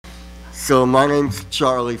So my name's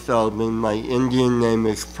Charlie Feldman. My Indian name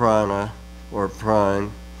is Prana, or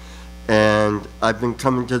Pran. And I've been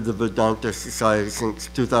coming to the Vedanta Society since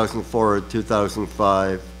 2004 or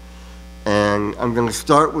 2005. And I'm going to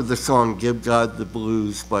start with the song Give God the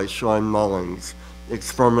Blues by Sean Mullins.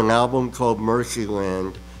 It's from an album called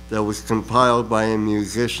Mercyland that was compiled by a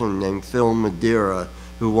musician named Phil Madeira,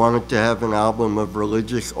 who wanted to have an album of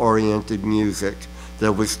religious-oriented music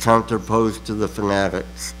that was counterposed to the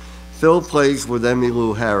Fanatics. Phil plays with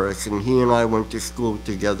Emmylou Harris, and he and I went to school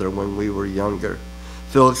together when we were younger.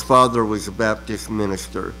 Phil's father was a Baptist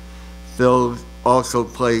minister. Phil also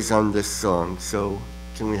plays on this song, so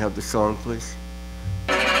can we have the song, please?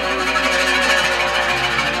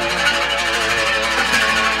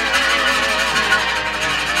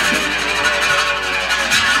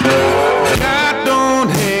 God don't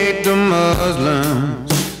hate the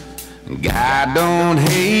Muslims, God don't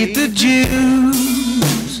hate the Jews,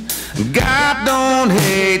 God don't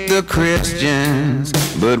hate the Christians,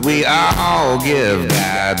 but we all give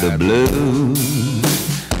God the blues.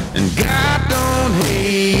 And God don't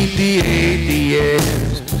hate the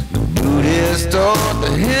atheists, the Buddhists or the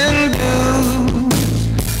Hindus.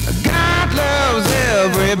 God loves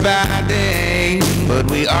everybody, but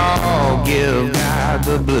we all give God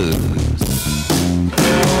the blues.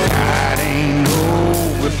 God ain't no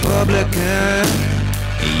Republican,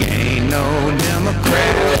 he ain't no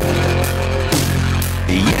Democrat,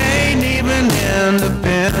 he ain't even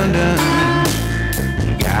independent.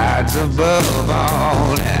 God's above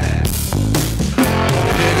all that.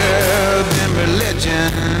 Bigger than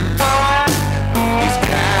religion, he's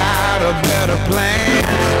got a better plan.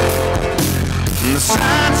 And the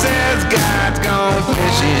sign says God's gone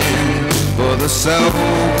fishing for the soul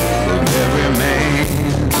of every man.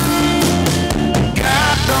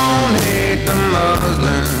 God don't hate the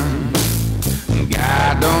Muslims,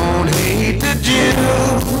 God don't hate the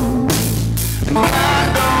Jews, God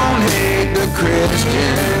don't hate the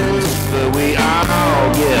Christians, but we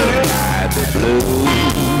all give God the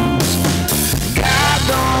blues. God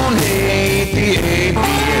don't hate the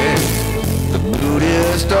atheists, the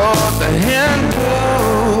Buddhists or the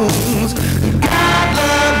Hindus. God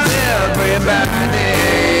loves everybody,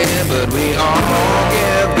 but we all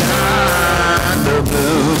give God the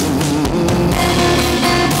blues.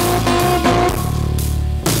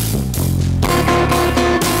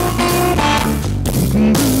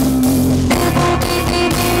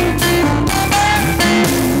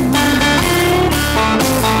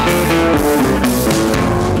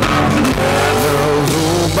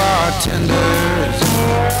 Bartenders,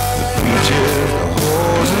 the preachers, the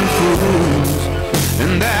whores and fools,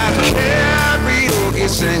 and that karaoke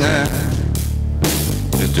singer,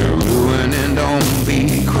 just a ruin and don't be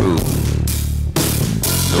cruel.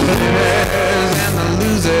 The winners and the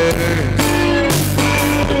losers,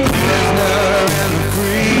 the prisoner and the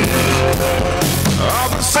free, all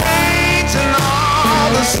the saints and all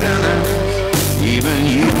the sinners, even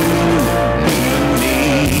you, even me.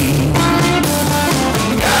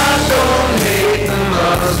 God don't hate the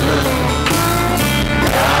Muslims,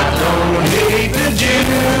 God don't hate the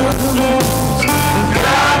Jews,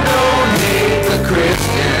 God don't hate the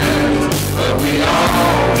Christians, but we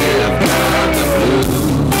all give God the blues.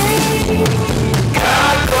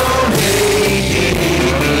 God don't hate the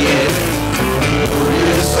atheists, the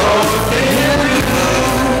Buddhists or the Hindus.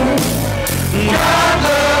 God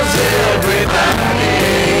loves everybody,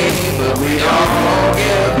 but we all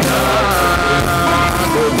give God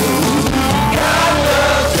the blues. God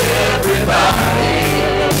loves everybody,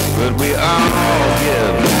 but we all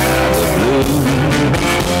give God the blues.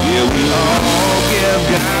 Yeah, we all give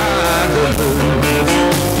God the blues.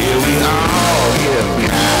 Yeah, we all give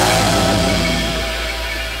God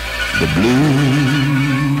the blues.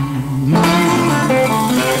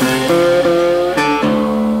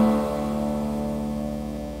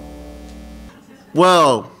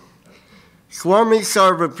 Well, Swami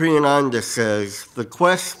Sarvapriyananda says, the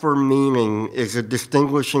quest for meaning is a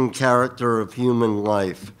distinguishing character of human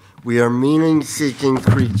life. We are meaning-seeking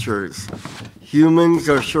creatures. Humans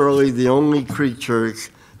are surely the only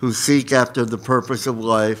creatures who seek after the purpose of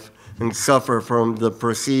life and suffer from the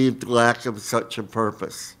perceived lack of such a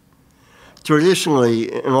purpose.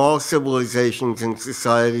 Traditionally, in all civilizations and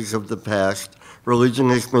societies of the past, religion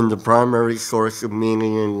has been the primary source of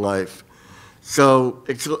meaning in life. So,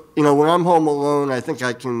 it's, when I'm home alone, I think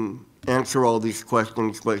I can answer all these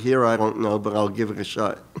questions, but here I don't know, but I'll give it a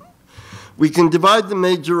shot. We can divide the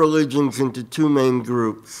major religions into two main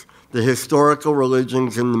groups, the historical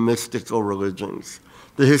religions and the mystical religions.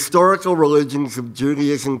 The The historical religions of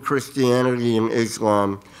Judaism, Christianity, and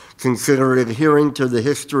Islam consider adhering to the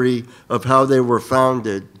history of how they were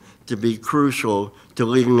founded to be crucial to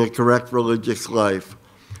leading a correct religious life.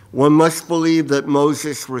 One must believe that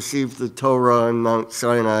Moses received the Torah on Mount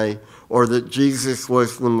Sinai, or that Jesus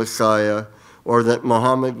was the Messiah, or that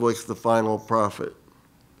Muhammad was the final prophet.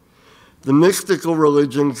 The mystical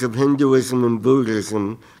religions of Hinduism and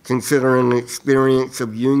Buddhism consider an experience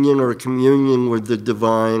of union or communion with the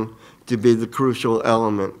divine to be the crucial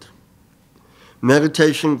element.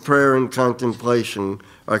 Meditation, prayer, and contemplation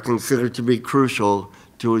are considered to be crucial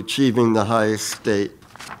to achieving the highest state.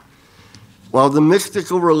 While the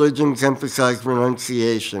mystical religions emphasize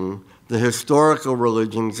renunciation, the historical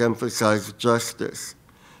religions emphasize justice.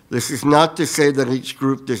 This is not to say that each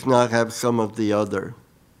group does not have some of the other.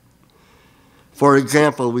 For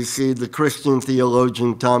example, we see the Christian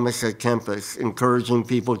theologian Thomas à Kempis encouraging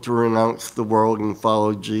people to renounce the world and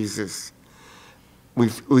follow Jesus.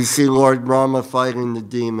 We see Lord Rama fighting the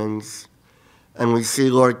demons, and we see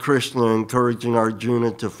Lord Krishna encouraging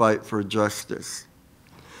Arjuna to fight for justice.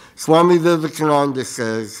 Swami Vivekananda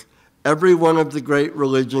says, every one of the great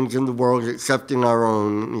religions in the world, excepting our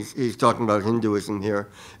own, he's talking about Hinduism here,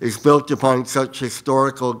 is built upon such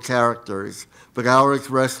historical characters, but ours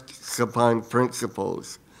rests upon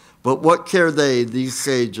principles. But what care they, these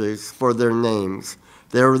sages, for their names?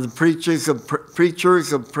 They are the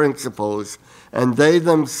preachers of principles, and they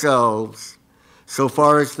themselves, so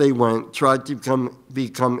far as they went, tried to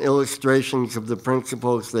become illustrations of the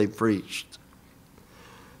principles they preached.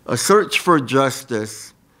 A search for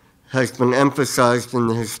justice has been emphasized in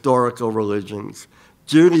the historical religions.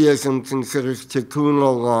 Judaism considers tikkun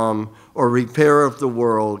olam, or repair of the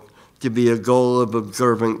world, to be a goal of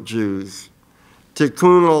observant Jews.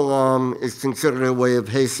 Tikkun olam is considered a way of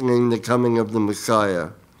hastening the coming of the Messiah.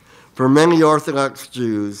 For many Orthodox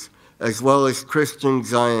Jews, as well as Christian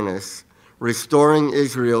Zionists, restoring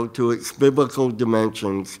Israel to its biblical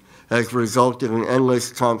dimensions has resulted in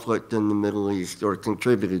endless conflict in the Middle East, or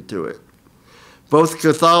contributed to it. Both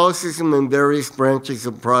Catholicism and various branches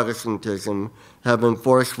of Protestantism have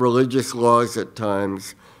enforced religious laws at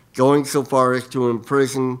times, going so far as to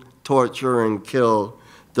imprison, torture, and kill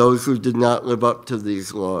those who did not live up to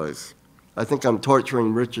these laws. I think I'm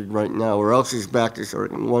torturing Richard right now, or else his back is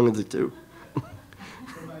hurting, one of the two.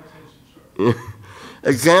 Yeah.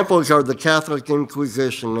 Examples are the Catholic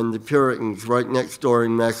Inquisition and the Puritans right next door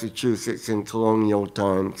in Massachusetts in colonial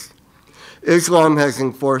times. Islam has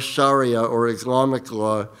enforced Sharia, or Islamic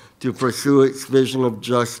law, to pursue its vision of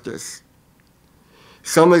justice.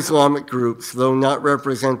 Some Islamic groups, though not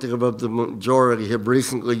representative of the majority, have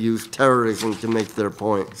recently used terrorism to make their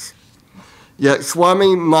points. Yet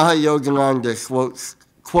Swami Mahayogananda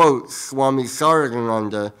quotes Swami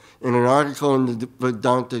Saragananda in an article in the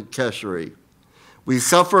Vedanta Keshari. We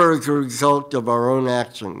suffer as a result of our own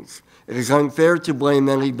actions. It is unfair to blame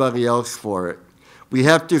anybody else for it. We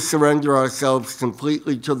have to surrender ourselves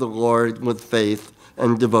completely to the Lord with faith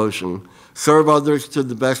and devotion, serve others to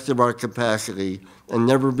the best of our capacity, and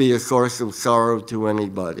never be a source of sorrow to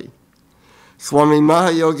anybody. Swami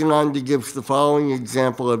Mahayogananda gives the following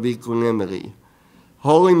example of equanimity.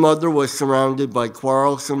 Holy Mother was surrounded by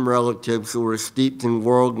quarrelsome relatives who were steeped in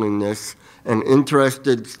worldliness and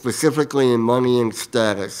interested specifically in money and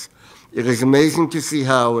status. It is amazing to see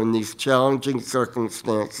how, in these challenging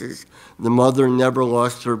circumstances, the mother never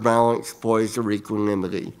lost her balance, poise, or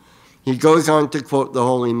equanimity. He goes on to quote the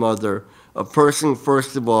Holy Mother, a person,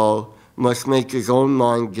 first of all, must make his own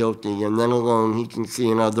mind guilty, and then alone he can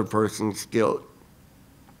see another person's guilt.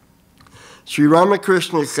 Sri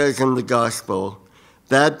Ramakrishna says in the Gospel,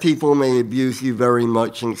 bad people may abuse you very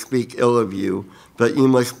much and speak ill of you, but you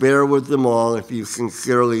must bear with them all if you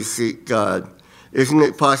sincerely seek God. Isn't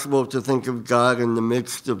it possible to think of God in the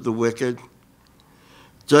midst of the wicked?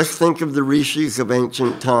 Just think of the rishis of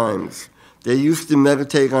ancient times. They used to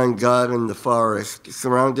meditate on God in the forest,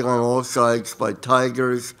 surrounded on all sides by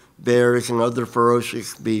tigers, bears, and other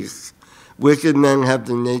ferocious beasts. Wicked men have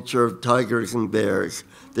the nature of tigers and bears.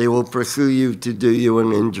 They will pursue you to do you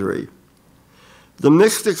an injury. The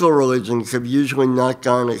mystical religions have usually not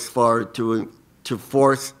gone so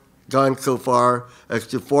far as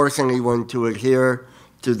to force anyone to adhere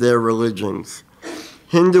to their religions.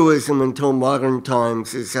 Hinduism, until modern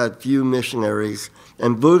times, has had few missionaries,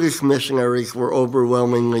 and Buddhist missionaries were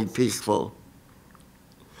overwhelmingly peaceful.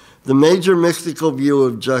 The major mystical view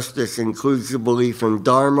of justice includes the belief in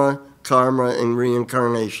dharma, karma, and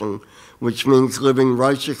reincarnation, which means living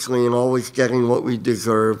righteously and always getting what we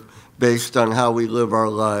deserve based on how we live our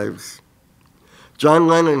lives. John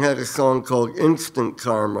Lennon had a song called Instant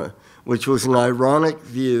Karma, which was an ironic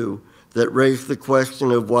view that raised the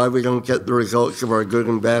question of why we don't get the results of our good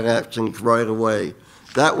and bad actions right away.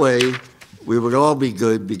 That way, we would all be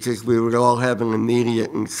good because we would all have an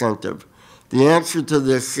immediate incentive. The answer to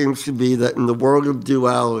this seems to be that in the world of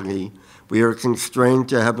duality, we are constrained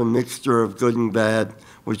to have a mixture of good and bad,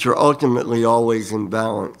 which are ultimately always in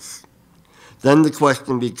balance. Then the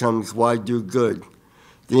question becomes, why do good?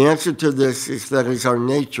 The answer to this is that it's our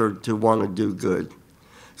nature to want to do good.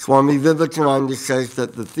 Swami Vivekananda says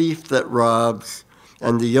that the thief that robs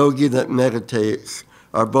and the yogi that meditates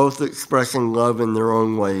are both expressing love in their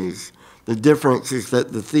own ways. The difference is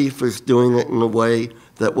that the thief is doing it in a way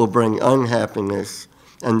that will bring unhappiness,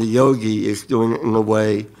 and the yogi is doing it in a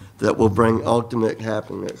way that will bring ultimate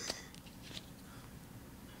happiness.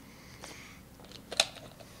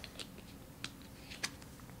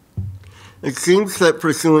 It seems that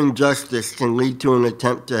pursuing justice can lead to an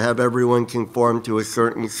attempt to have everyone conform to a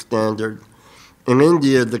certain standard. In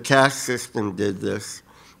India, the caste system did this,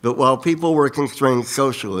 but while people were constrained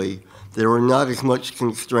socially, they were not as much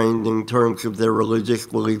constrained in terms of their religious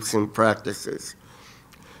beliefs and practices.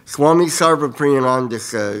 Swami Sarvapriyananda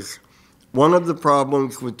says, one of the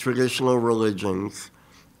problems with traditional religions,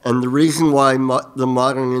 and the reason why the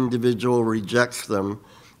modern individual rejects them,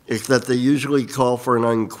 is that they usually call for an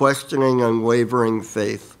unquestioning, unwavering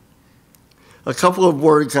faith. A couple of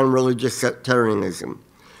words on religious sectarianism.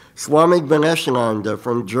 Swami Ganeshananda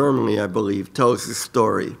from Germany, I believe, tells the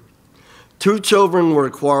story. 2 children were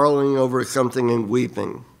quarreling over something and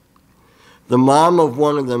weeping. The mom of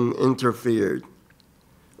one of them interfered,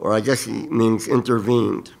 or I guess he means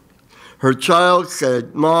intervened. Her child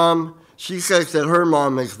said, "Mom, she says that her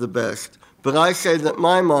mom is the best, but I say that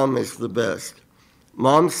my mom is the best."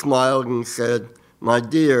 Mom smiled and said, "My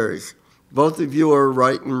dears, both of you are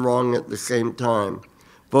right and wrong at the same time.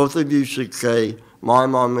 Both of you should say, my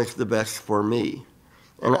mom is the best for me."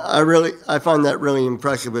 And I find that really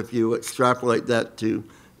impressive if you extrapolate that to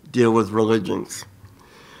deal with religions.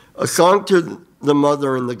 A song to the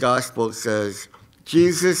mother in the gospel says,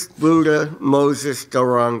 "Jesus, Buddha, Moses,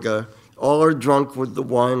 Gauranga, all are drunk with the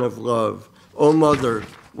wine of love. O mother,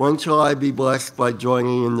 when shall I be blessed by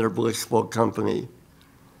joining in their blissful company?"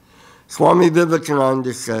 Swami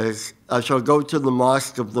Vivekananda says, "I shall go to the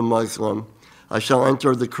mosque of the Muslim. I shall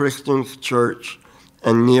enter the Christian's church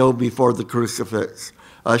and kneel before the crucifix.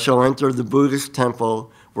 I shall enter the Buddhist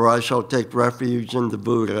temple where I shall take refuge in the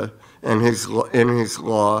Buddha and in his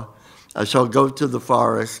law. I shall go to the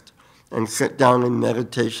forest and sit down in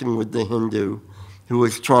meditation with the Hindu who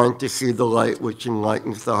is trying to see the light which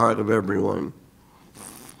enlightens the heart of everyone.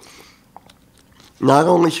 Not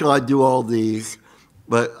only shall I do all these,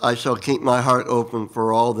 but I shall keep my heart open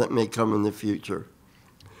for all that may come in the future."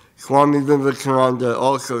 Swami Vivekananda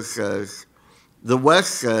also says, "The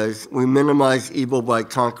West says we minimize evil by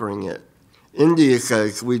conquering it. India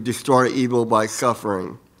says we destroy evil by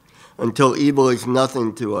suffering. Until evil is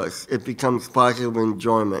nothing to us, it becomes positive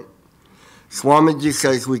enjoyment. Swamiji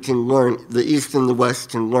says we can learn, the East and the West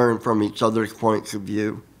can learn from each other's points of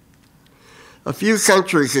view." A few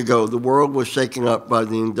centuries ago, the world was shaken up by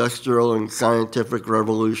the industrial and scientific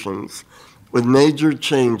revolutions, with major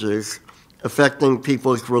changes affecting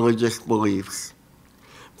people's religious beliefs.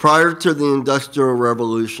 Prior to the Industrial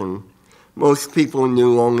Revolution, most people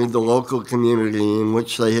knew only the local community in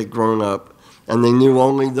which they had grown up, and they knew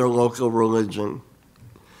only their local religion.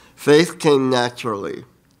 Faith came naturally.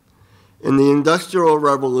 In the Industrial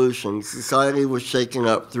Revolution, society was shaken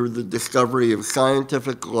up through the discovery of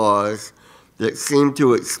scientific laws that seemed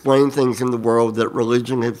to explain things in the world that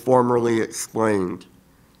religion had formerly explained.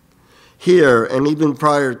 Here, and even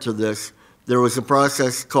prior to this, there was a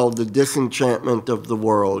process called the disenchantment of the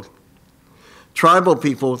world. Tribal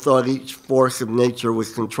people thought each force of nature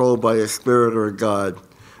was controlled by a spirit or a god.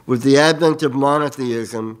 With the advent of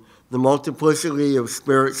monotheism, the multiplicity of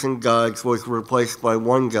spirits and gods was replaced by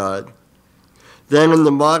one god. Then in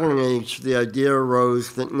the modern age, the idea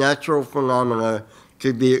arose that natural phenomena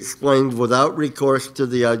could be explained without recourse to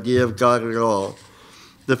the idea of God at all.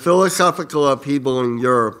 The philosophical upheaval in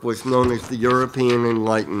Europe was known as the European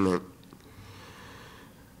Enlightenment.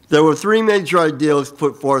 There were 3 major ideals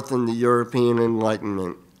put forth in the European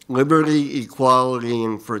Enlightenment: liberty, equality,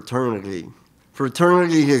 and fraternity.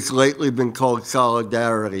 Fraternity has lately been called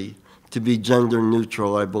solidarity, to be gender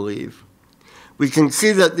neutral, I believe. We can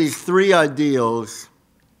see that these 3 ideals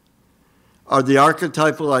are the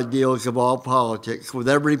archetypal ideals of all politics, with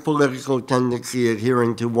every political tendency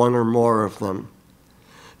adhering to one or more of them.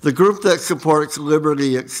 The group that supports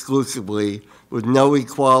liberty exclusively, with no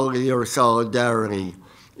equality or solidarity,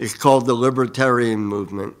 is called the libertarian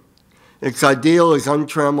movement. Its ideal is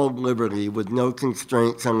untrammeled liberty with no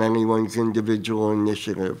constraints on anyone's individual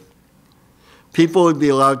initiative. People would be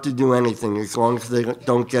allowed to do anything as long as they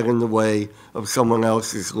don't get in the way of someone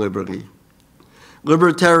else's liberty.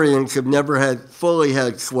 Libertarians have never fully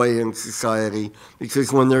had sway in society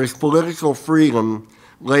because when there is political freedom,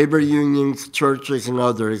 labor unions, churches, and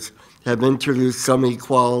others have introduced some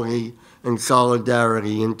equality and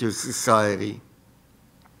solidarity into society.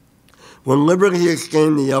 When liberty has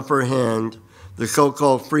gained the upper hand, the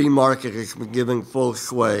so-called free market has been given full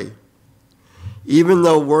sway. Even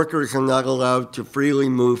though workers are not allowed to freely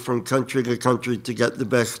move from country to country to get the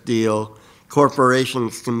best deal,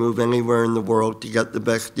 corporations can move anywhere in the world to get the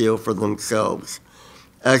best deal for themselves.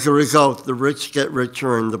 As a result, the rich get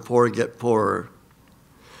richer and the poor get poorer.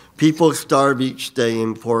 People starve each day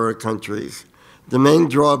in poorer countries. The main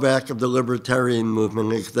drawback of the libertarian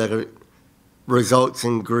movement is that it results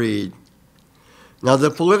in greed. Now,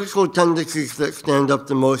 the political tendencies that stand up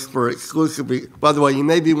the most for exclusively, by the way, you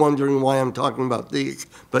may be wondering why I'm talking about these,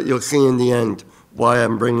 but you'll see in the end why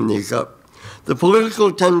I'm bringing these up. The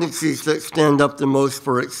political tendencies that stand up the most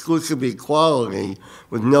for exclusive equality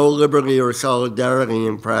with no liberty or solidarity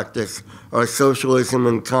in practice are socialism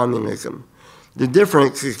and communism. The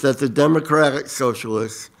difference is that the democratic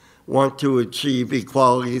socialists want to achieve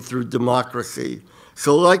equality through democracy.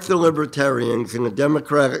 So like the libertarians in a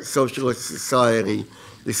democratic socialist society,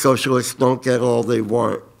 the socialists don't get all they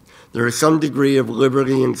want. There is some degree of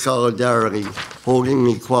liberty and solidarity holding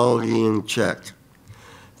equality in check.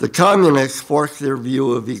 The communists force their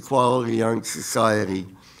view of equality on society,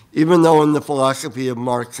 even though in the philosophy of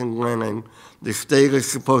Marx and Lenin, the state is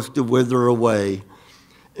supposed to wither away.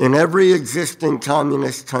 In every existing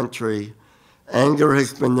communist country, anger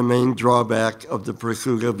has been the main drawback of the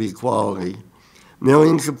pursuit of equality.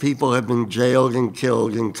 Millions of people have been jailed and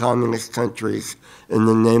killed in communist countries in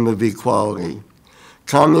the name of equality.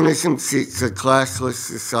 Communism seeks a classless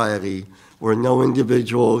society where no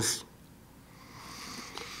individuals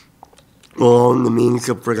will own the means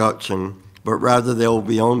of production, but rather they will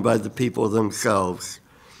be owned by the people themselves.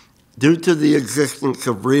 Due to the existence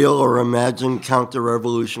of real or imagined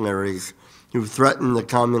counter-revolutionaries who threaten the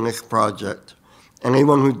communist project,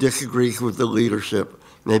 anyone who disagrees with the leadership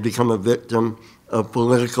may become a victim of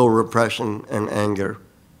political repression and anger.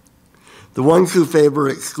 The ones who favor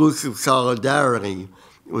exclusive solidarity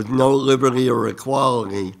with no liberty or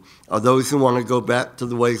equality are those who want to go back to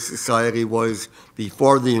the way society was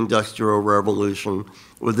before the Industrial Revolution,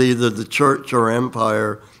 with either the church or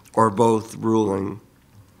empire or both ruling.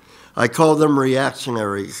 I call them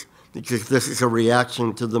reactionaries because this is a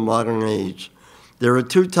reaction to the modern age. There are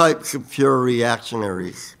two types of pure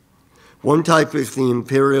reactionaries. One type is the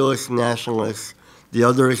imperialist nationalists, the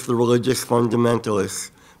other is the religious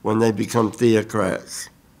fundamentalists when they become theocrats.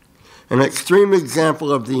 An extreme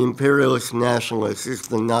example of the imperialist nationalists is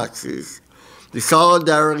the Nazis. The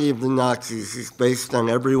solidarity of the Nazis is based on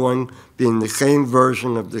everyone being the same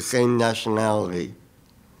version of the same nationality.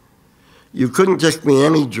 You couldn't just be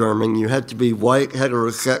any German, you had to be white,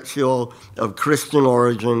 heterosexual, of Christian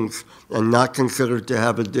origins, and not considered to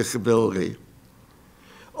have a disability.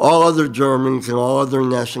 All other Germans and all other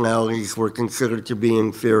nationalities were considered to be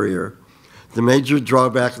inferior. The major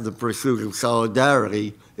drawback of the pursuit of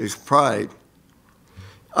solidarity is pride.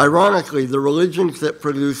 Ironically, the religions that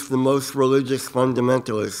produced the most religious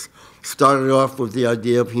fundamentalists started off with the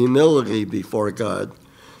idea of humility before God.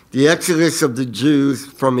 The exodus of the Jews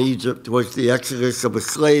from Egypt was the exodus of a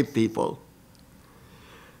slave people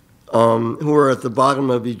who were at the bottom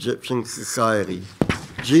of Egyptian society.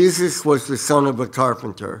 Jesus was the son of a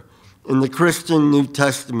carpenter. In the Christian New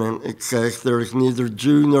Testament, it says, there is neither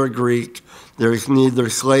Jew nor Greek, there is neither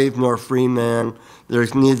slave nor free man, there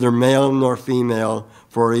is neither male nor female,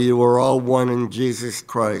 for you are all one in Jesus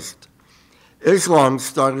Christ. Islam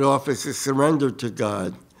started off as a surrender to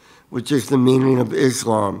God, which is the meaning of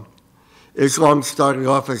Islam. Islam started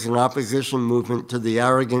off as an opposition movement to the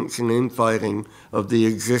arrogance and infighting of the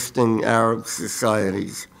existing Arab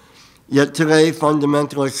societies. Yet today,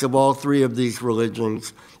 fundamentalists of all three of these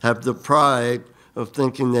religions have the pride of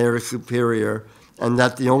thinking they are superior and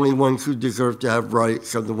that the only ones who deserve to have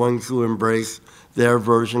rights are the ones who embrace their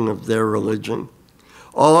version of their religion.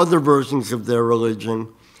 All other versions of their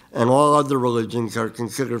religion and all other religions are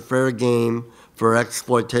considered fair game for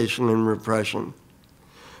exploitation and repression.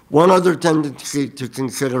 One other tendency to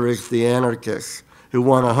consider is the anarchists, who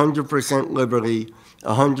want 100% liberty,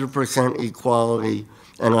 100% equality,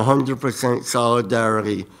 and 100%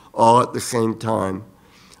 solidarity all at the same time.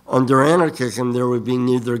 Under anarchism, there would be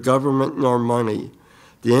neither government nor money.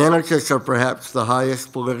 The anarchists are perhaps the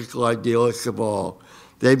highest political idealists of all.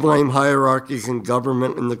 They blame hierarchies in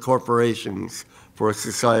government and the corporations for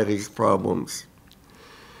society's problems.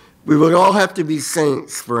 We would all have to be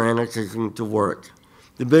saints for anarchism to work.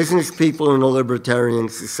 The business people in a libertarian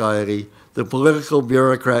society, the political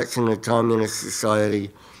bureaucrats in a communist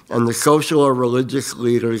society, and the social or religious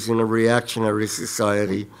leaders in a reactionary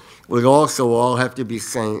society would also all have to be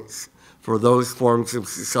saints for those forms of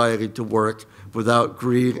society to work without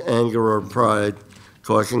greed, anger, or pride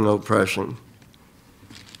causing oppression.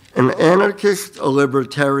 An anarchist, a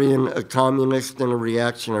libertarian, a communist, and a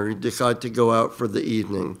reactionary decide to go out for the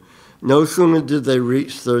evening. No sooner did they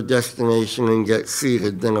reach their destination and get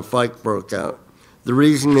seated than a fight broke out. The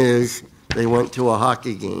reason is they went to a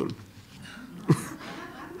hockey game.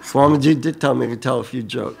 Swamiji did tell me to tell a few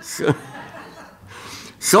jokes.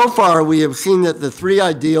 So far, we have seen that the three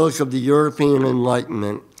ideals of the European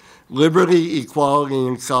Enlightenment, liberty, equality,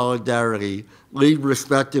 and solidarity, lead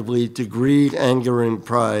respectively to greed, anger, and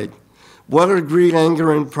pride. What are greed,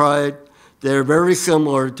 anger, and pride? They are very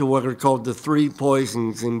similar to what are called the three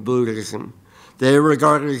poisons in Buddhism. They are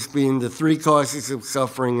regarded as being the three causes of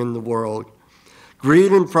suffering in the world.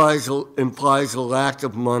 Greed implies a lack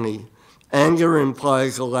of money. Anger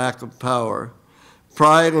implies a lack of power.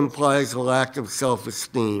 Pride implies a lack of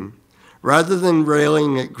self-esteem. Rather than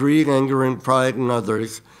railing at greed, anger, and pride in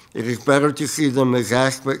others, it is better to see them as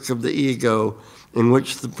aspects of the ego in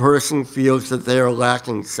which the person feels that they are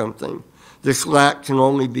lacking something. This lack can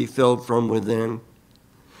only be filled from within.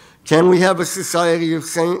 Can we have a society of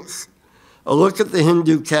saints? A look at the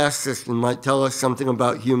Hindu caste system might tell us something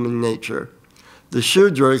about human nature. The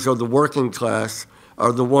Shudras, or the working class,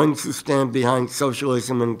 are the ones who stand behind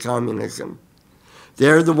socialism and communism.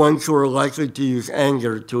 They're the ones who are likely to use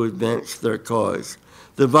anger to advance their cause.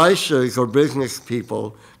 The Vaishyas, or business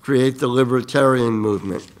people, create the libertarian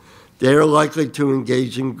movement. They are likely to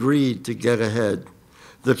engage in greed to get ahead.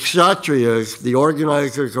 The Kshatriyas, the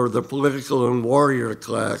organizers or the political and warrior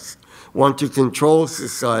class, want to control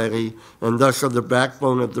society and thus are the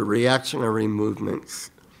backbone of the reactionary movements.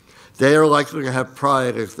 They are likely to have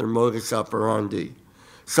pride as their modus operandi.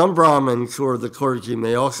 Some Brahmins, who are the clergy,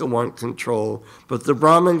 may also want control, but the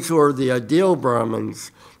Brahmins who are the ideal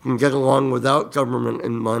Brahmins can get along without government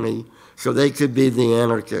and money, so they could be the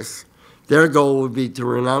anarchists. Their goal would be to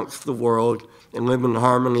renounce the world and live in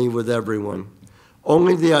harmony with everyone.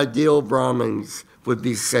 Only the ideal Brahmins would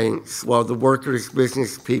be saints, while the workers,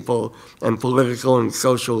 business people, and political and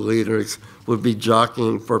social leaders would be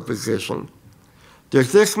jockeying for position.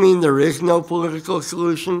 Does this mean there is no political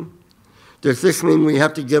solution? Does this mean we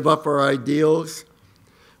have to give up our ideals?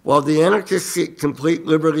 While the anarchists seek complete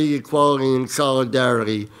liberty, equality, and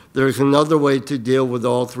solidarity, there is another way to deal with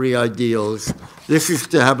all three ideals. This is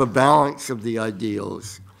to have a balance of the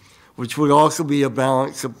ideals, which would also be a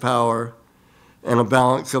balance of power and a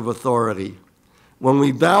balance of authority. When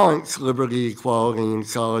we balance liberty, equality, and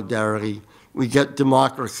solidarity, we get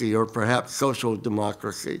democracy, or perhaps social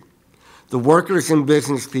democracy. The workers and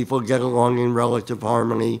business people get along in relative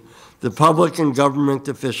harmony. The public and government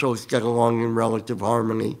officials get along in relative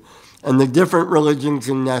harmony. And the different religions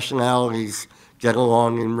and nationalities get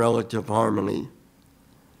along in relative harmony.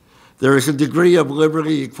 There is a degree of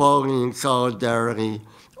liberty, equality, and solidarity,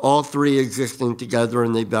 all three existing together,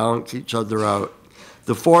 and they balance each other out.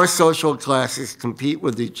 The four social classes compete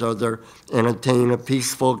with each other and attain a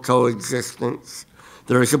peaceful coexistence.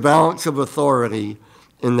 There is a balance of authority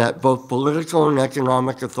in that both political and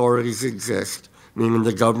economic authorities exist, meaning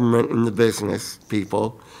the government and the business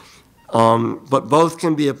people, but both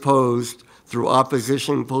can be opposed through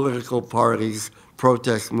opposition political parties,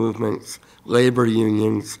 protest movements, labor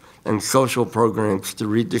unions, and social programs to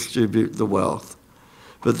redistribute the wealth.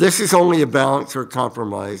 But this is only a balance or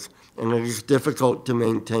compromise, and it is difficult to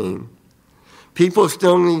maintain. People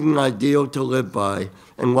still need an ideal to live by,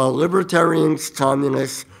 and while libertarians,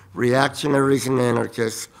 communists, reactionaries, and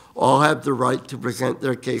anarchists all have the right to present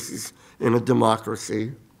their cases in a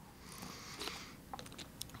democracy,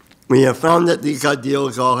 we have found that these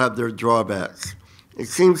ideals all have their drawbacks. It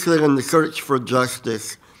seems that in the search for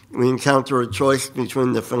justice, we encounter a choice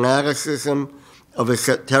between the fanaticism of a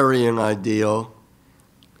sectarian ideal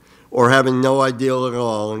or having no ideal at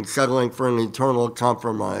all and settling for an eternal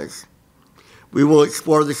compromise. We will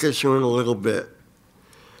explore this issue in a little bit.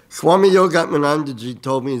 Swami Yogatmanandaji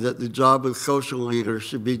told me that the job of social leaders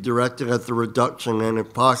should be directed at the reduction and,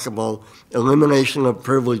 if possible, elimination of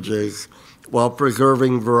privileges while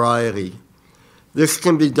preserving variety. This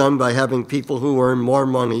can be done by having people who earn more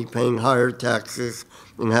money paying higher taxes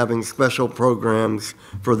and having special programs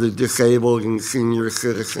for the disabled and senior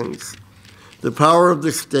citizens. The power of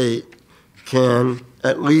the state can,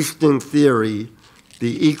 at least in theory,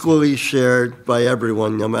 be equally shared by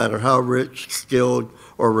everyone, no matter how rich, skilled,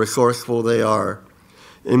 or resourceful they are.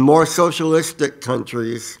 In more socialistic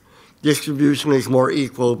countries, distribution is more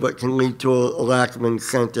equal but can lead to a lack of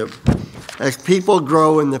incentive. As people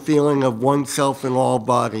grow in the feeling of oneself in all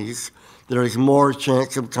bodies, there is more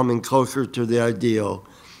chance of coming closer to the ideal.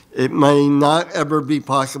 It may not ever be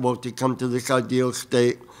possible to come to this ideal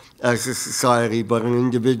state as a society, but an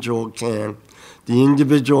individual can. The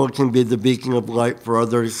individual can be the beacon of light for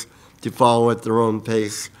others to follow at their own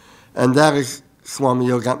pace. And that is Swami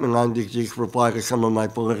Yogatmanandaji's reply to some of my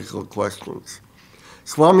political questions.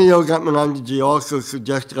 Swami Yogatmanandaji also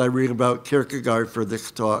suggested I read about Kierkegaard for this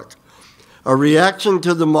talk. A reaction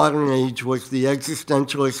to the modern age was the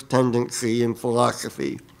existentialist tendency in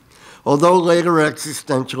philosophy. Although later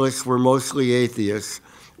existentialists were mostly atheists,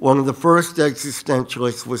 one of the first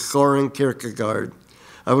existentialists was Soren Kierkegaard.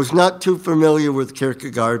 I was not too familiar with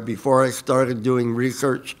Kierkegaard before I started doing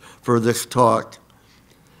research for this talk,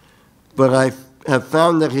 but I have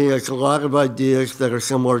found that he has a lot of ideas that are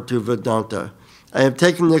similar to Vedanta. I have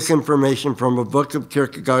taken this information from a book of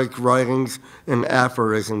Kierkegaard's writings and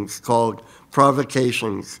aphorisms called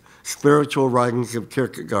Provocations, Spiritual Writings of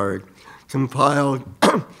Kierkegaard, compiled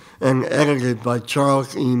and edited by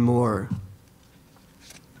Charles E. Moore.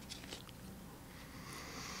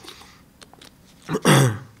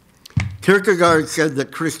 Kierkegaard said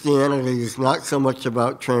that Christianity is not so much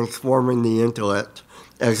about transforming the intellect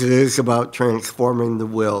as it is about transforming the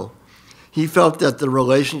will. He felt that the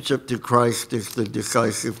relationship to Christ is the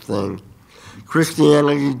decisive thing.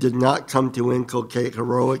 Christianity did not come to inculcate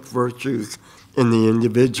heroic virtues in the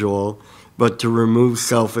individual, but to remove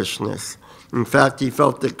selfishness. In fact, he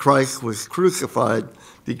felt that Christ was crucified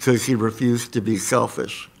because he refused to be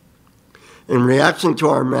selfish. In reaction to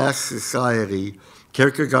our mass society,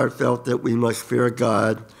 Kierkegaard felt that we must fear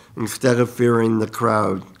God instead of fearing the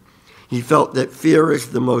crowd. He felt that fear is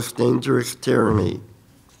the most dangerous tyranny.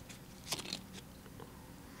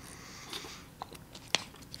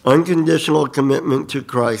 Unconditional commitment to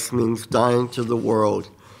Christ means dying to the world.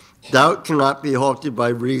 Doubt cannot be halted by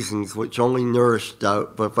reasons which only nourish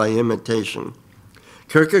doubt, but by imitation.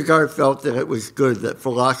 Kierkegaard felt that it was good that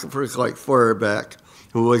philosophers like Feuerbach,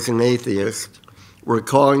 who was an atheist, were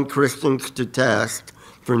calling Christians to task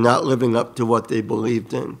for not living up to what they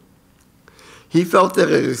believed in. He felt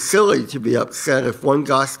that it is silly to be upset if one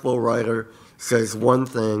gospel writer says one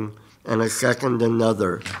thing and a second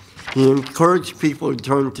another. He encouraged people to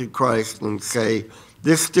turn to Christ and say,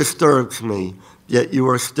 "This disturbs me, yet you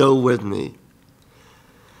are still with me."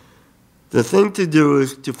 The thing to do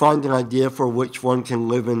is to find an idea for which one can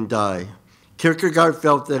live and die. Kierkegaard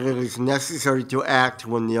felt that it is necessary to act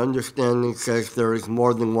when the understanding says there is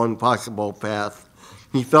more than one possible path.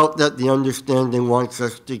 He felt that the understanding wants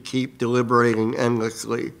us to keep deliberating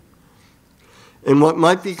endlessly. In what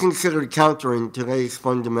might be considered countering today's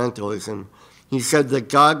fundamentalism, he said that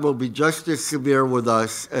God will be just as severe with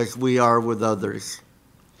us as we are with others.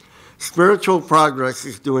 Spiritual progress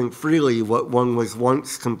is doing freely what one was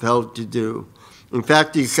once compelled to do. In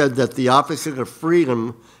fact, he said that the opposite of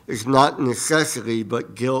freedom is not necessity,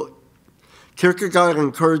 but guilt. Kierkegaard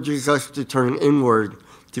encourages us to turn inward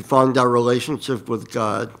to find our relationship with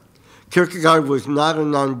God. Kierkegaard was not a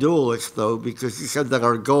non-dualist, though, because he said that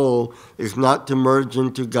our goal is not to merge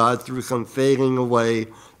into God through some fading away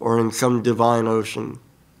or in some divine ocean.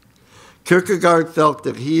 Kierkegaard felt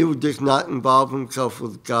that he who does not involve himself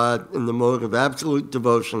with God in the mode of absolute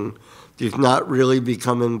devotion does not really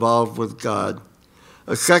become involved with God.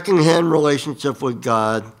 A second-hand relationship with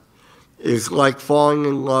God is like falling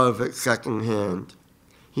in love at second hand.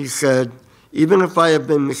 He said, "Even if I have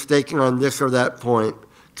been mistaken on this or that point,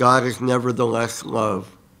 God is nevertheless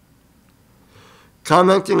love."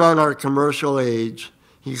 Commenting on our commercial age,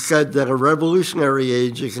 he said that a revolutionary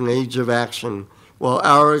age is an age of action, while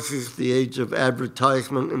ours is the age of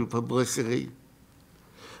advertisement and publicity.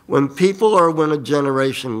 When people or when a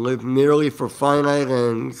generation live merely for finite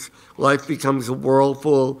ends, life becomes a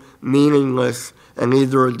whirlpool, meaningless, and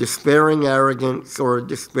either a despairing arrogance or a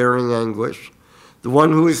despairing anguish. The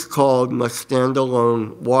one who is called must stand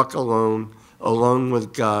alone, walk alone, alone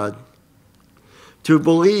with God. To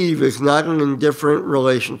believe is not an indifferent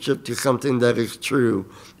relationship to something that is true.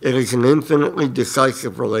 It is an infinitely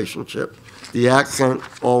decisive relationship. The accent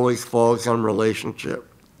always falls on relationship.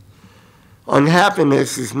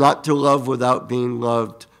 Unhappiness is not to love without being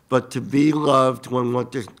loved, but to be loved when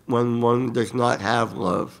one does not have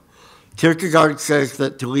love. Kierkegaard says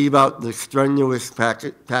that to leave out the strenuous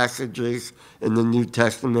passages in the New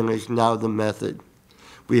Testament is now the method.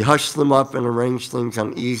 We hush them up and arrange things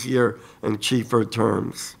on easier and cheaper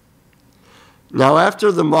terms. Now,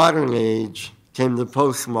 after the modern age came the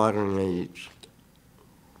postmodern age.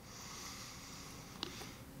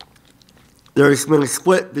 There has been a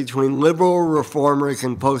split between liberal reformers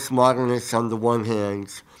and postmodernists on the one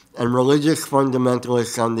hand, and religious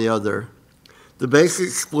fundamentalists on the other. The basic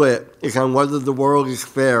split is on whether the world is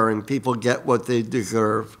fair and people get what they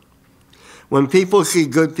deserve. When people see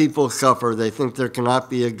good people suffer, they think there cannot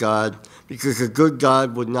be a God, because a good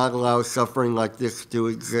God would not allow suffering like this to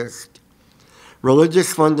exist.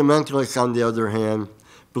 Religious fundamentalists, on the other hand,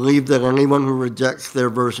 believe that anyone who rejects their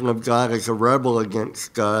version of God is a rebel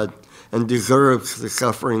against God and deserves the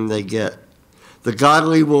suffering they get. The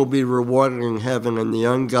godly will be rewarded in heaven, and the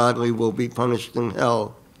ungodly will be punished in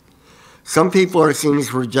hell. Some people are seen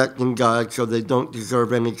as rejecting God, so they don't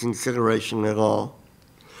deserve any consideration at all.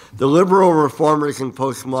 The liberal reformers and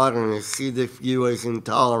postmodernists see this view as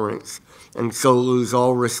intolerance, and so lose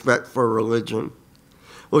all respect for religion.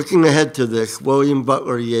 Looking ahead to this, William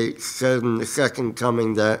Butler Yeats said in The Second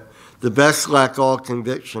Coming that the best lack all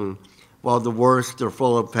conviction, while the worst are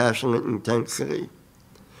full of passionate intensity.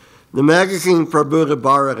 The magazine Prabhupada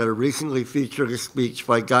Bharata recently featured a speech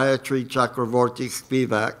by Gayatri Chakravorty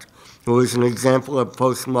Spivak, who is an example of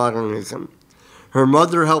postmodernism. Her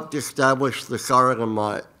mother helped establish the Sarada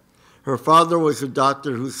Mat. Her father was a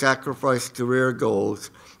doctor who sacrificed career goals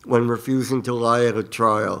when refusing to lie at a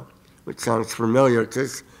trial, which sounds familiar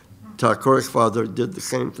because Thakur's father did the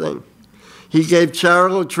same thing. He gave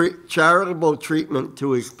charitable treatment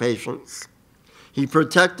to his patients. He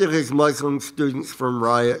protected his Muslim students from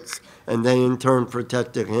riots, and they in turn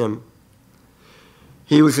protected him.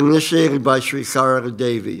 He was initiated by Sri Sarada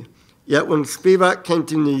Devi. Yet when Spivak came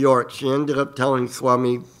to New York, she ended up telling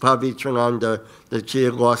Swami Pavitrananda that she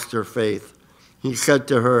had lost her faith. He said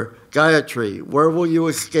to her, "Gayatri, where will you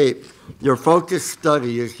escape? Your focused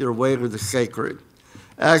study is your way to the sacred."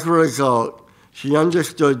 As a result, she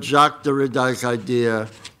understood Jacques Derrida's idea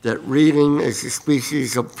that reading is a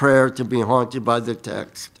species of prayer to be haunted by the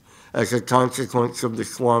text, as a consequence of the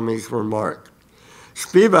Swami's remark.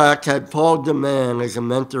 Spivak had Paul de Man as a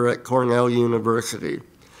mentor at Cornell University.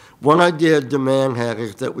 One idea de Man had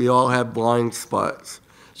is that we all have blind spots.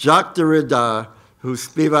 Jacques Derrida, who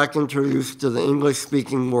Spivak introduced to the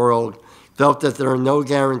English-speaking world, felt that there are no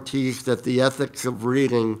guarantees that the ethics of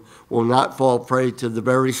reading will not fall prey to the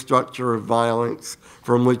very structure of violence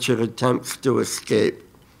from which it attempts to escape.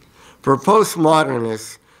 For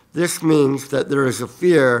postmodernists, this means that there is a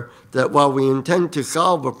fear that while we intend to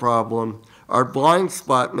solve a problem, our blind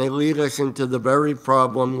spot may lead us into the very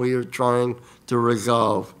problem we are trying to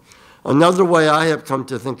resolve. Another way I have come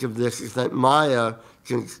to think of this is that Maya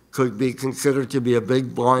could be considered to be a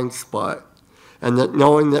big blind spot, and that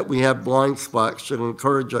knowing that we have blind spots should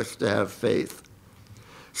encourage us to have faith.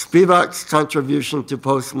 Spivak's contribution to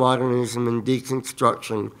postmodernism and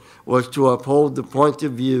deconstruction was to uphold the point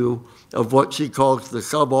of view of what she calls the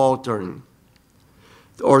subaltern,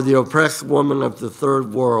 or the oppressed woman of the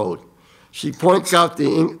third world. She points out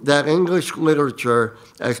that English literature,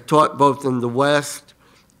 as taught both in the West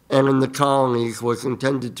and in the colonies, was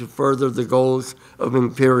intended to further the goals of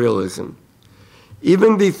imperialism.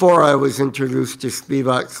 Even before I was introduced to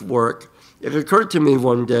Spivak's work, it occurred to me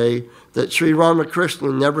one day that Sri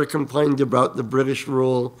Ramakrishna never complained about the British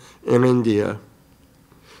rule in India.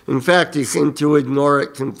 In fact, he seemed to ignore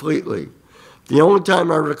it completely. The only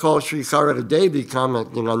time I recall Sri Sarada Devi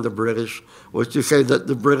commenting on the British was to say that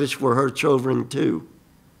the British were her children too.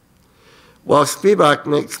 While Spivak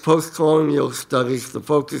makes post-colonial studies the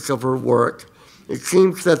focus of her work, it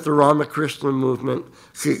seems that the Ramakrishna movement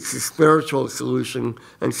seeks a spiritual solution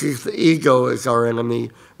and sees the ego as our enemy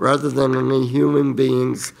rather than any human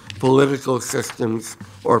beings, political systems,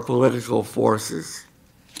 or political forces.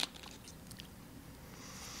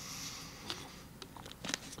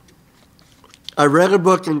 I read a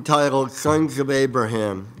book entitled Sons of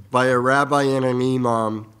Abraham by a rabbi and an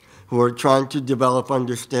imam who are trying to develop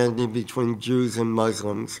understanding between Jews and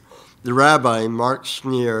Muslims. The rabbi, Mark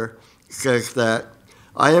Schneer, says that,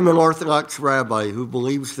 "I am an Orthodox rabbi who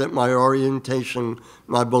believes that my orientation,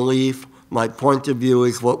 my belief, my point of view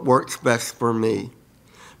is what works best for me.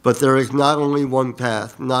 But there is not only one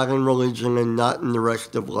path, not in religion and not in the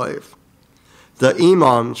rest of life." The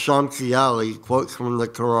imam, Shamsi Ali, quotes from the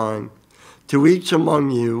Quran, "To each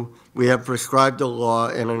among you we have prescribed a law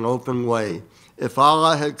in an open way. If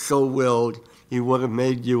Allah had so willed, he would have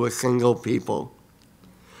made you a single people."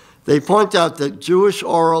 They point out that Jewish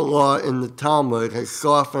oral law in the Talmud has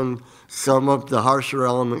softened some of the harsher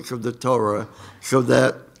elements of the Torah, so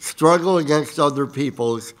that struggle against other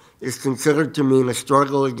peoples is considered to mean a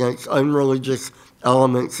struggle against unreligious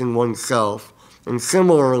elements in oneself. And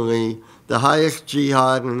similarly, The highest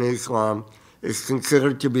jihad in Islam is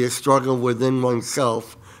considered to be a struggle within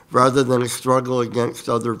oneself rather than a struggle against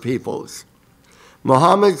other peoples.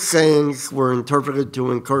 Muhammad's sayings were interpreted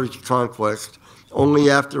to encourage conquest only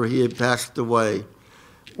after he had passed away.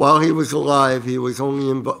 When he was alive, he was only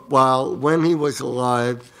involved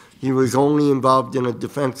in a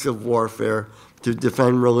defensive warfare to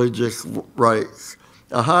defend religious rights.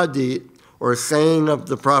 A hadith, or saying of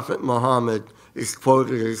the Prophet Muhammad, is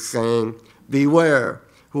quoted as saying, "Beware,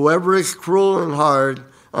 whoever is cruel and hard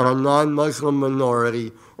on a non-Muslim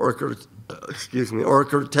minority or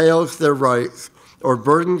curtails their rights or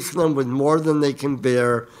burdens them with more than they can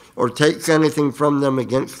bear or takes anything from them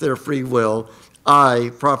against their free will,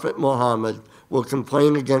 I, Prophet Muhammad, will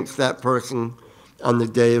complain against that person on the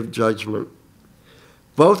day of judgment."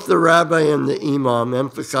 Both the rabbi and the imam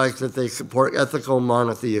emphasize that they support ethical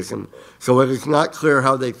monotheism, so it is not clear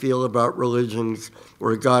how they feel about religions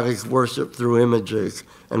where God is worshipped through images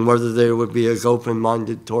and whether they would be as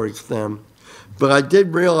open-minded towards them. But I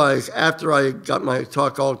did realize after I got my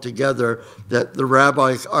talk all together that the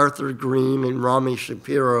rabbis Arthur Green and Rami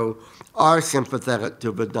Shapiro are sympathetic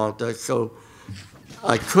to Vedanta, so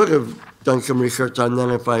I could have done some research on that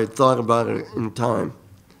if I had thought about it in time.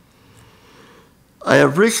 I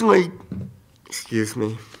have recently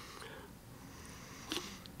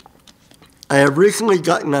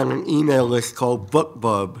gotten on an email list called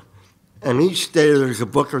BookBub, and each day there's a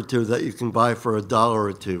book or two that you can buy for $1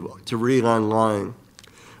 or $2 to read online.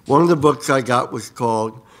 One of the books I got was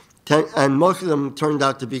called, and most of them turned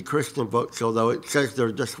out to be Christian books, although it says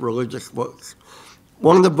they're just religious books.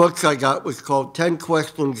 One of the books I got was called 10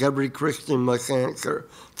 Questions Every Christian Must Answer,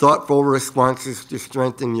 Thoughtful Responses to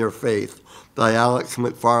Strengthen Your Faith, by Alex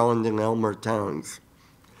McFarland and Elmer Towns.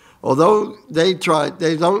 Although they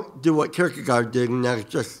don't do what Kierkegaard did, and that is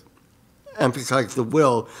just emphasize the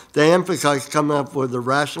will. They emphasize coming up with a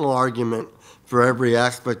rational argument for every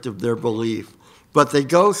aspect of their belief. But they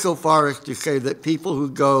go so far as to say that people who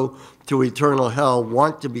go to eternal hell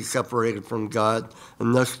want to be separated from God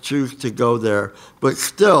and thus choose to go there. But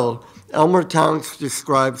still, Elmer Towns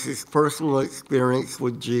describes his personal experience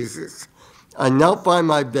with Jesus. "I knelt by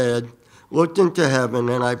my bed, looked into heaven,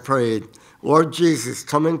 and I prayed, 'Lord Jesus,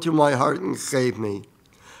 come into my heart and save me.'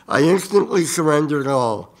 I instantly surrendered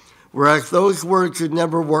all. Whereas those words had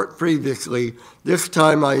never worked previously, this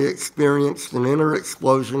time I experienced an inner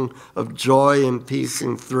explosion of joy and peace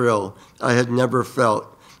and thrill I had never felt.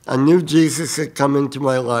 I knew Jesus had come into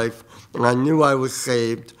my life, and I knew I was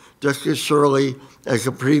saved, just as surely as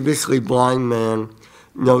a previously blind man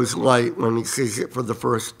knows light when he sees it for the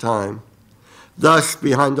first time. Thus,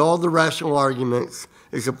 behind all the rational arguments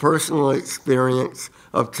is a personal experience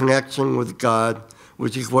of connection with God,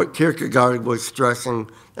 which is what Kierkegaard was stressing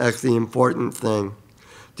as the important thing.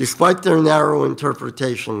 Despite their narrow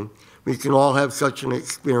interpretation, we can all have such an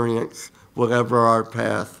experience, whatever our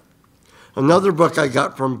path." Another book I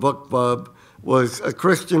got from BookBub was A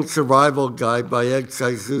Christian Survival Guide by Ed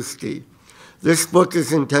Szyszewski. This book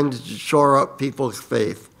is intended to shore up people's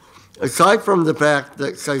faith. Aside from the fact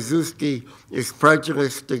that Szyszewski is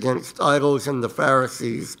prejudiced against idols and the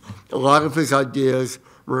Pharisees, a lot of his ideas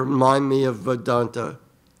remind me of Vedanta.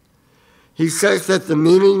 He says that the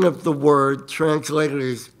meaning of the word translated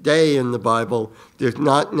as day in the Bible does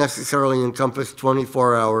not necessarily encompass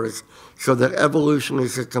 24 hours, so that evolution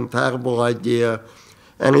is a compatible idea.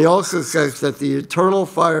 And he also says that the eternal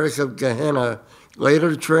fires of Gehenna,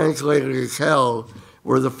 later translated as hell,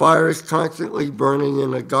 were the fires constantly burning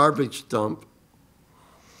in a garbage dump,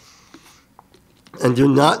 and do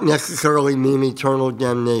not necessarily mean eternal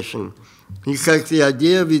damnation. He says the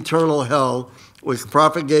idea of eternal hell was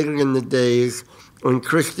propagated in the days when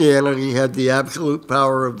Christianity had the absolute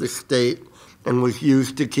power of the state and was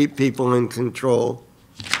used to keep people in control.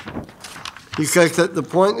 He says that the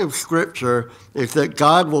point of Scripture is that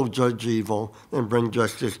God will judge evil and bring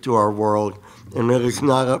justice to our world, and it is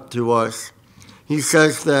not up to us. He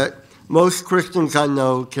says that most Christians I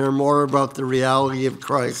know care more about the reality of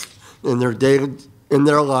Christ in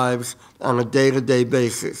their lives on a day-to-day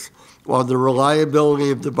basis. While the reliability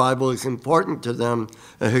of the Bible is important to them,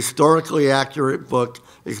 a historically accurate book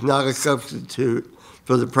is not a substitute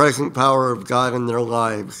for the present power of God in their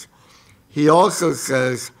lives. He also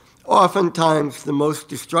says, oftentimes the most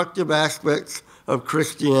destructive aspects of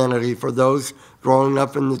Christianity for those growing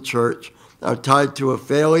up in the church are tied to a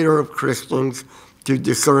failure of Christians to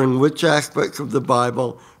discern which aspects of the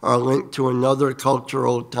Bible are linked to another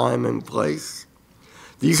cultural time and place.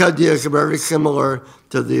 These ideas are very similar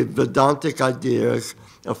to the Vedantic ideas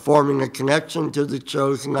of forming a connection to the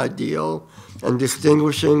chosen ideal and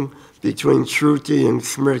distinguishing between Shruti and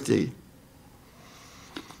Smriti.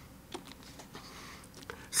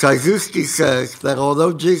 Szyszewski says that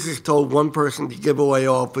although Jesus told one person to give away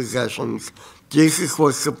all possessions, Jesus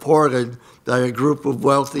was supported by a group of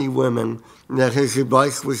wealthy women, and that his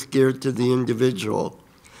advice was geared to the individual.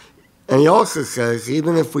 And he also says,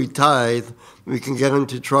 even if we tithe, we can get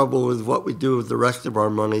into trouble with what we do with the rest of our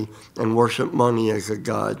money and worship money as a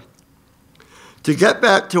god. To get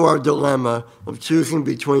back to our dilemma of choosing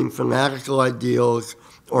between fanatical ideals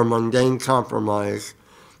or mundane compromise,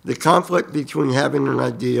 the conflict between having an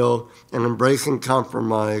ideal and embracing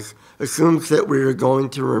compromise assumes that we are going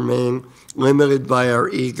to remain limited by our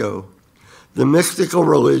ego. The mystical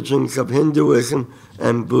religions of Hinduism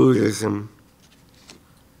and Buddhism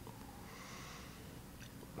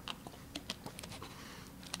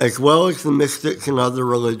as well as the mystics in other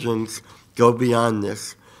religions, go beyond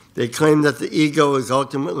this. They claim that the ego is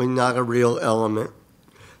ultimately not a real element.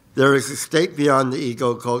 There is a state beyond the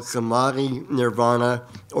ego called samadhi, nirvana,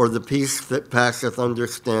 or the peace that passeth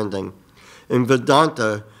understanding. In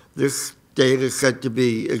Vedanta, this state is said to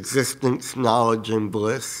be existence, knowledge, and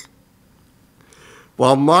bliss.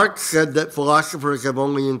 While Marx said that philosophers have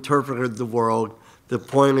only interpreted the world, the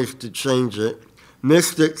point is to change it.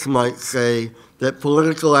 Mystics might say that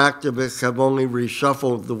political activists have only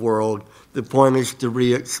reshuffled the world. The point is to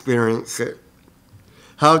re-experience it.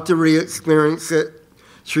 How to re-experience it?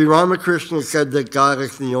 Sri Ramakrishna said that God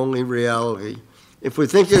is the only reality. If we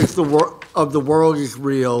think of the world as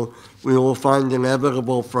real, we will find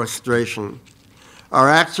inevitable frustration. Our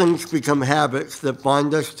actions become habits that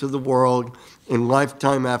bind us to the world in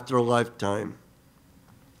lifetime after lifetime.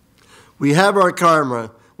 We have our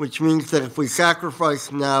karma, which means that if we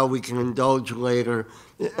sacrifice now, we can indulge later,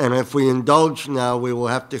 and if we indulge now, we will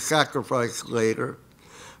have to sacrifice later.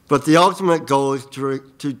 But the ultimate goal is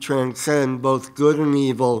to transcend both good and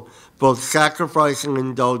evil, both sacrifice and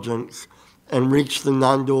indulgence, and reach the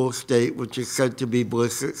non-dual state, which is said to be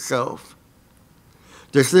bliss itself.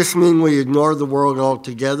 Does this mean we ignore the world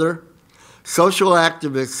altogether? Social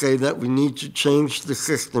activists say that we need to change the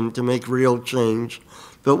system to make real change,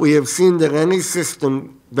 but we have seen that any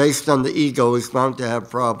system based on the ego is bound to have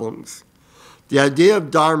problems. The idea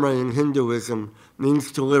of dharma in Hinduism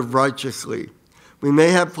means to live righteously. We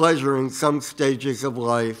may have pleasure in some stages of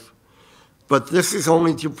life, but this is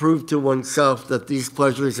only to prove to oneself that these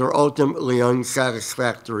pleasures are ultimately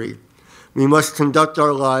unsatisfactory. We must conduct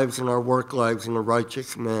our lives and our work lives in a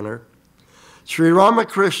righteous manner. Sri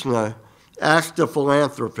Ramakrishna asked a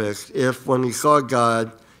philanthropist if, when he saw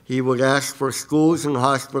God, he would ask for schools and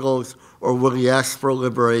hospitals, or would he ask for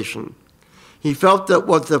liberation? He felt that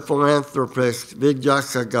what the philanthropist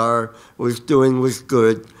Vidyasagar was doing was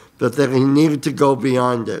good, but that he needed to go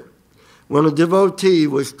beyond it. When a devotee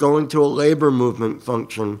was going to a labor movement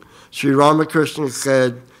function, Sri Ramakrishna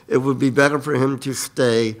said it would be better for him to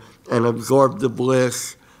stay and absorb the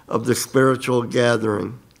bliss of the spiritual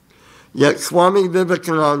gathering. Yet Swami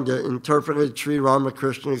Vivekananda interpreted Sri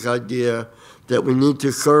Ramakrishna's idea that we need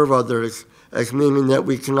to serve others as meaning that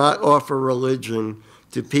we cannot offer religion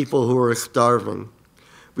to people who are starving.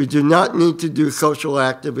 We do not need to do social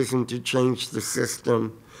activism to change the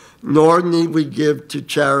system, nor need we give to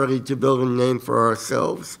charity to build a name for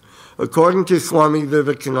ourselves. According to Swami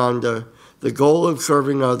Vivekananda, the goal of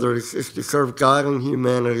serving others is to serve God and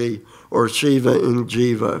humanity, or Shiva in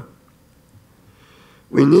Jiva.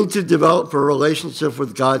 We need to develop a relationship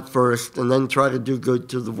with God first and then try to do good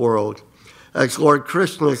to the world. As Lord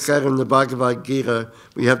Krishna said in the Bhagavad Gita,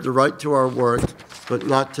 we have the right to our work, but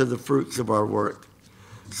not to the fruits of our work.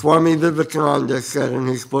 Swami Vivekananda said in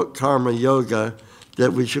his book Karma Yoga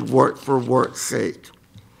that we should work for work's sake.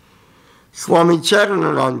 Swami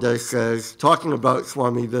Chidananda says, talking about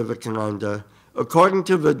Swami Vivekananda, according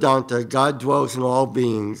to Vedanta, God dwells in all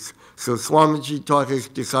beings, so Swamiji taught his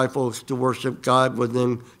disciples to worship God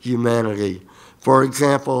within humanity. For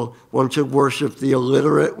example, one should worship the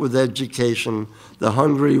illiterate with education, the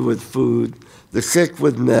hungry with food, the sick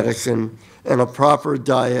with medicine and a proper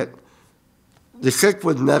diet, and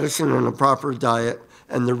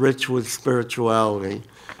the rich with spirituality.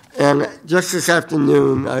 And just this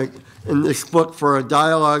afternoon, in this book, For a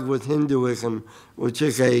Dialogue with Hinduism, which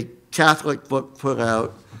is a Catholic book put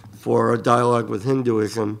out for a dialogue with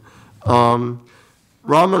Hinduism, Ramana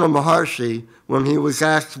Maharshi, when he was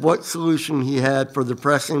asked what solution he had for the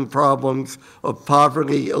pressing problems of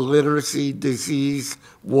poverty, illiteracy, disease,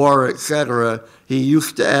 war, etc., he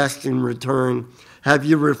used to ask in return, have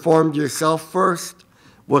you reformed yourself first?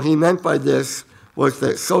 What he meant by this was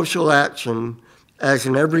that social action, as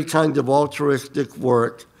in every kind of altruistic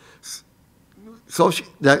work,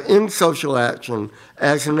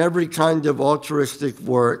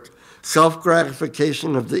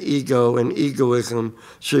 Self-gratification of the ego and egoism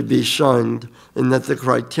should be shunned, and that the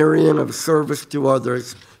criterion of service to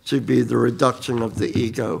others should be the reduction of the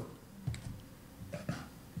ego.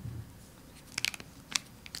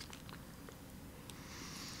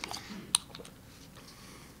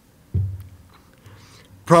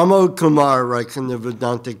 Pramod Kumar writes in the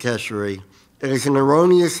Vedanta Keshari, "It is an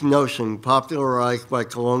erroneous notion popularized by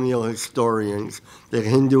colonial historians that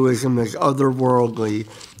Hinduism is otherworldly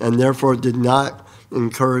and therefore did not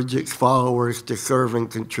encourage its followers to serve and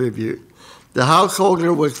contribute. The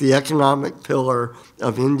householder was the economic pillar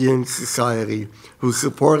of Indian society who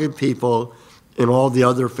supported people in all the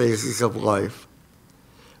other phases of life.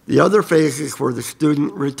 The other phases were the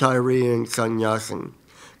student, retiree, and sannyasin."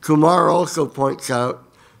 Kumar also points out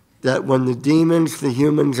that when the demons, the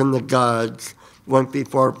humans, and the gods went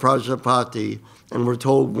before Prajapati and were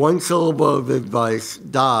told one syllable of advice,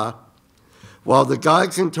 da, while the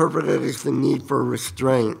gods interpreted it as the need for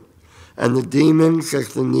restraint and the demons as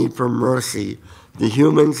the need for mercy, the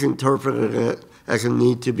humans interpreted it as a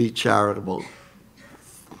need to be charitable.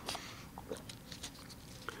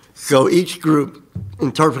 So each group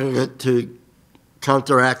interpreted it to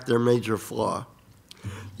counteract their major flaw.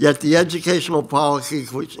 Yet the educational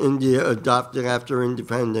policies which India adopted after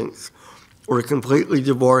independence were completely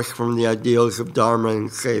divorced from the ideals of Dharma and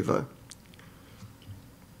Seva.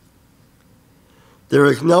 There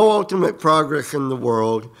is no ultimate progress in the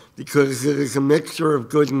world because it is a mixture of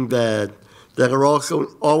good and bad that are also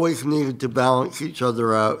always needed to balance each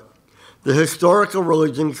other out. The historical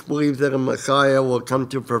religions believe that a Messiah will come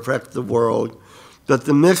to perfect the world, but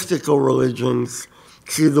the mystical religions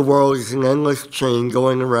see the world as an endless chain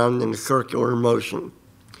going around in a circular motion.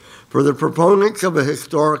 For the proponents of a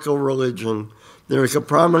historical religion, there is a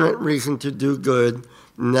prominent reason to do good,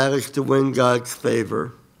 and that is to win God's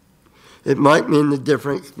favor. It might mean the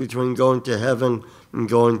difference between going to heaven and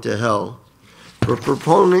going to hell. For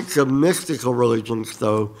proponents of mystical religions,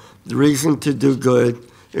 though, the reason to do good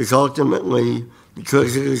is ultimately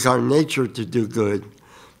because it is our nature to do good.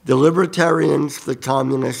 The libertarians, the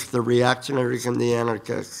communists, the reactionaries, and the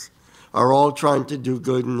anarchists are all trying to do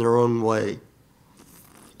good in their own way.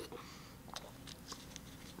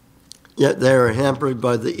 Yet they are hampered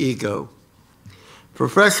by the ego.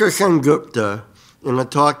 Professor Sengupta, in a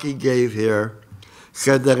talk he gave here,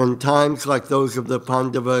 said that in times like those of the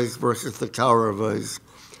Pandavas versus the Kauravas,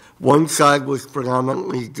 one side was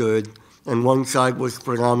predominantly good and one side was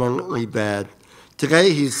predominantly bad.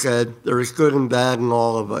 Today, he said, there is good and bad in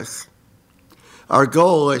all of us. Our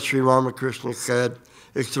goal, as Sri Ramakrishna said,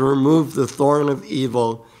 is to remove the thorn of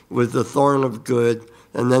evil with the thorn of good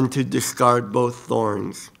and then to discard both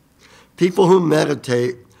thorns. People who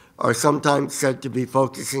meditate are sometimes said to be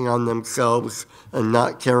focusing on themselves and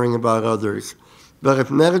not caring about others. But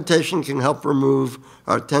if meditation can help remove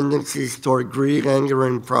our tendencies toward greed, anger,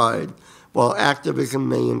 and pride, while activism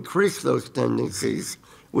may increase those tendencies,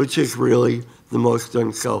 which is really the most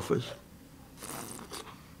unselfish.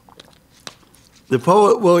 The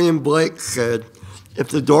poet William Blake said, "If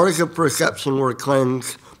the doors of perception were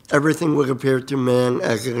cleansed, everything would appear to man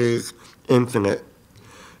as it is infinite."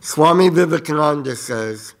 Swami Vivekananda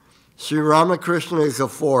says, "Sri Ramakrishna is a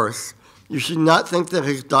force. You should not think that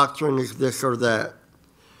his doctrine is this or that."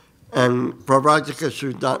 And Pravrajaka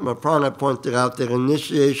Shuddhatma Prana pointed out that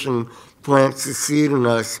initiation plants a seed in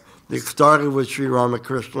us that started with Sri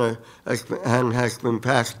Ramakrishna and has been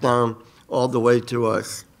passed down all the way to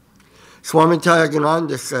us. Swami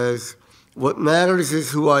Tyagananda says, "What matters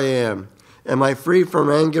is who I am. Am I free from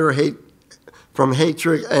anger, from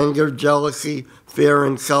hatred, anger, jealousy, fear,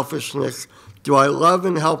 and selfishness? Do I love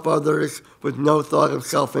and help others with no thought of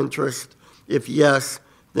self-interest? If yes,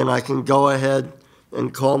 then I can go ahead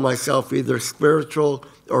and call myself either spiritual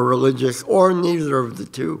or religious, or neither of the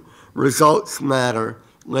two. Results matter.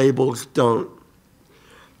 Labels don't."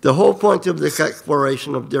 The whole point of this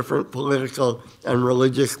exploration of different political and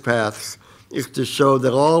religious paths is to show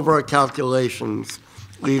that all of our calculations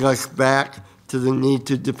lead us back to the need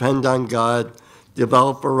to depend on God,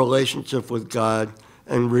 develop a relationship with God,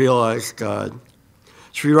 and realize God.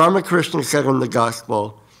 Sri Ramakrishna said in the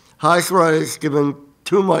Gospel, Hazra is given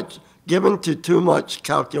to too much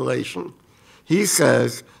calculation. He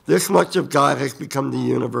says, this much of God has become the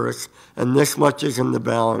universe, and this much is in the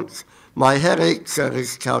balance. My head aches at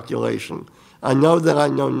his calculation. I know that I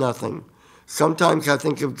know nothing. Sometimes I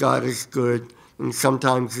think of God as good, and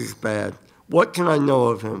sometimes as bad. What can I know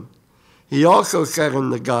of him? He also said in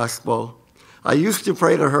the Gospel, I used to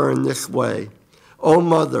pray to her in this way, O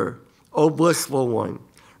Mother, O blissful one,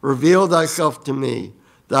 reveal thyself to me.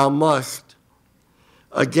 Thou must.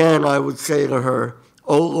 Again, I would say to her,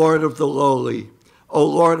 O Lord of the lowly, O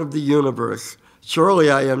Lord of the universe,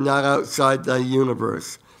 surely I am not outside thy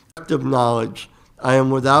universe. Of knowledge, I am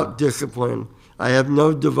without discipline. I have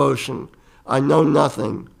no devotion. I know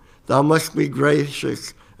nothing. Thou must be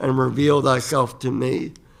gracious and reveal thyself to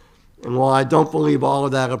me. And while I don't believe all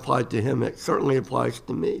of that applied to him, it certainly applies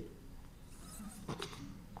to me.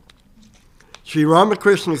 Sri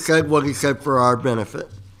Ramakrishna said what he said for our benefit.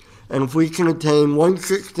 And if we can attain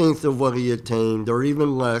 1/16 of what he attained, or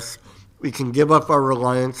even less, we can give up our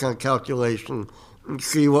reliance on calculation and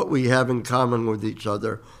see what we have in common with each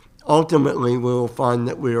other. Ultimately, we will find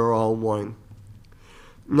that we are all one.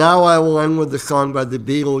 Now I will end with a song by the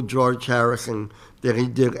Beatle George Harrison that he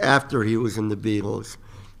did after he was in the Beatles.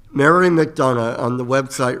 Mary McDonough on the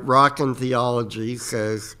website Rock and Theology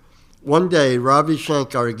says, one day Ravi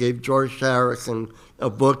Shankar gave George Harrison a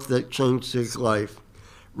book that changed his life.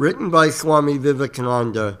 Written by Swami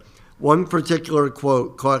Vivekananda, one particular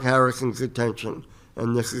quote caught Harrison's attention,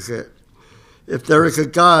 and this is it. If there is a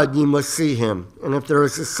God, you must see him, and if there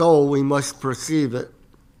is a soul, we must perceive it.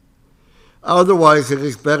 Otherwise, it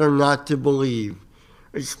is better not to believe.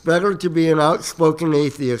 It's better to be an outspoken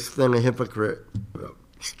atheist than a hypocrite.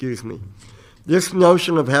 Excuse me. This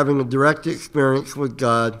notion of having a direct experience with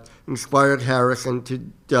God inspired Harrison to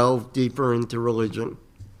delve deeper into religion.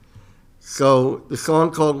 So the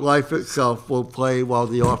song called Life Itself will play while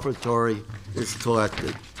the offertory is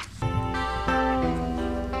collected.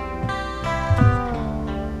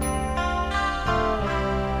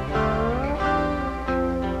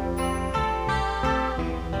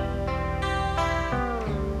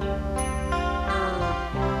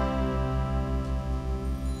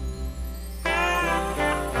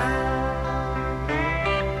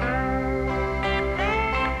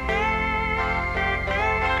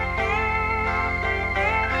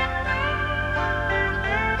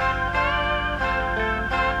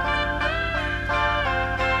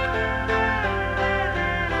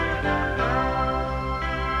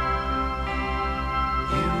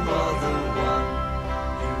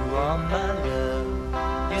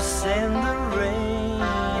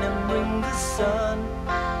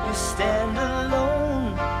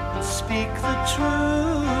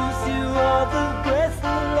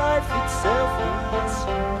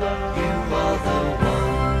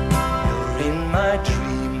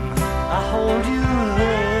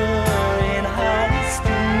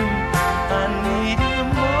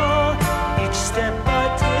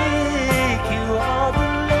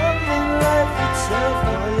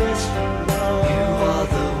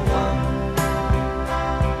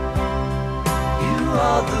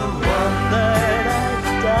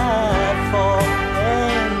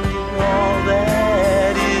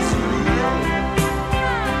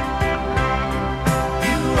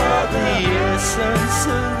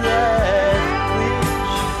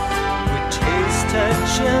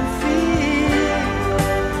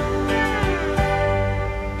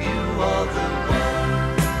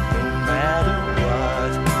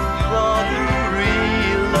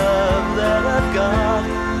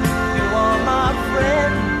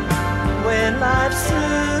 Life